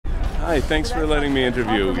Hi, thanks for letting me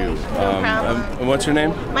interview you. No problem. What's your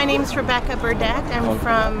name? My name's Rebecca Burdette. I'm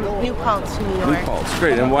from New Paltz, New York. New Paltz,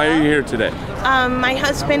 great. And why are you here today? My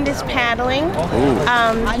husband is paddling.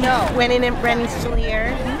 He went in at Rensselaer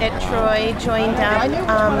at Troy, joined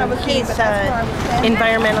up. He's an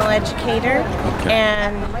environmental educator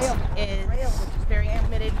and is very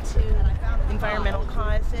committed to environmental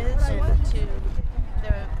causes and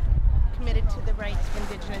committed to the rights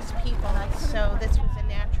of Indigenous people. So this was a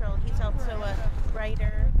natural. He's also a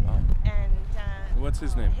writer. And what's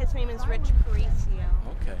his name? His name is Rich Parisio.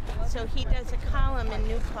 Okay. So he does a column in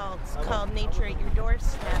New Paltz called Nature at Your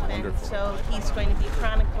Doorstep, and so he's going to be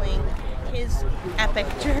chronicling his epic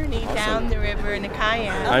journey down the river in a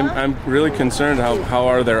kayak. I'm really concerned. How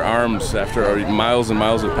are their arms after miles and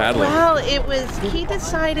miles of paddling? Well, he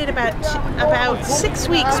decided about 6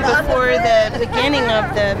 weeks before the beginning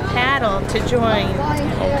of the paddle to join,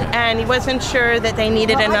 and he wasn't sure that they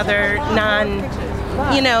needed another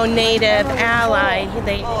native ally.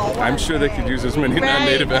 I'm sure they could use as many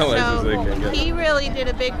non-native allies as they can get. He really did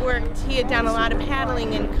a big work. He had done a lot of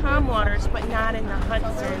paddling in calm waters, but not in the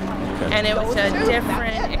Hudson, and it was a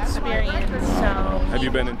different experience. So have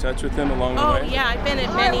you been in touch with him along the way? Oh yeah, I've been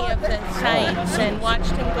at many of the sites and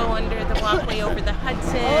watched him go under the walkway over the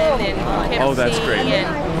Hudson and Poughkeepsie. Oh, that's great.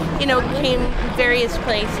 And came various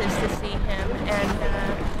places to see him,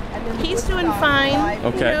 and he's doing fine.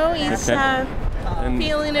 Okay. He's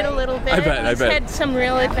feeling it a little bit. I bet. He's had some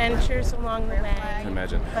real adventures along the way. I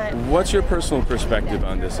imagine. But what's your personal perspective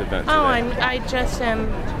on this event today? I just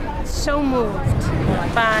am so moved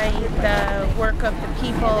by the work of the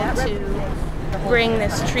people to bring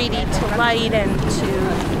this treaty to light and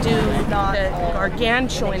to do the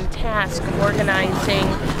gargantuan task of organizing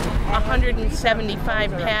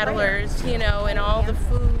 175 paddlers, and all the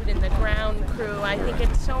food and the ground crew. I think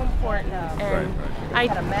it's so important.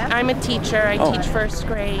 And I'm a teacher. I teach first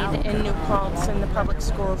grade in New Paltz in the public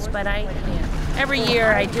schools, but every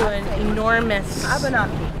year I do an enormous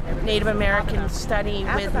Native American study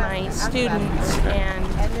with my students, and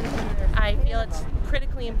I feel it's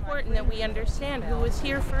critically important that we understand who was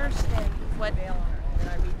here first and what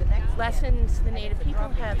lessons the Native people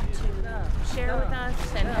have to share with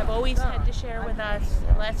us and have always had to share with us,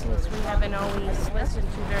 lessons we haven't always listened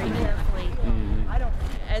to very carefully,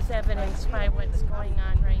 as evidenced by what's going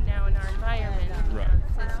on right now in our environment.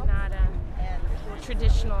 This is not a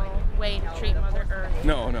traditional way to treat Mother Earth.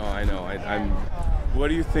 No, I know. What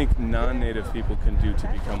do you think non-Native people can do to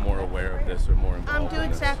become more aware of this or more involved? Do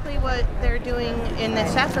exactly what they're doing in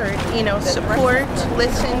this effort. Support,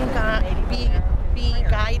 listen, be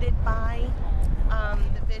guided by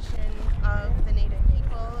the vision of the Native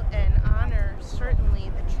people, and honor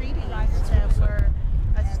certainly the treaties that were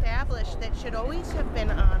established that should always have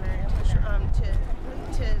been honored,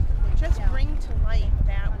 to just bring to light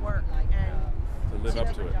that work and to live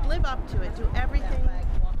up to it. Live up to it. Do everything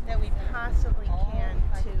that we possibly can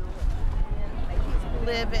to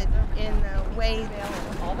live it in the way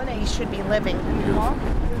that we should be living.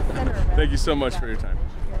 Thank you so much for your time.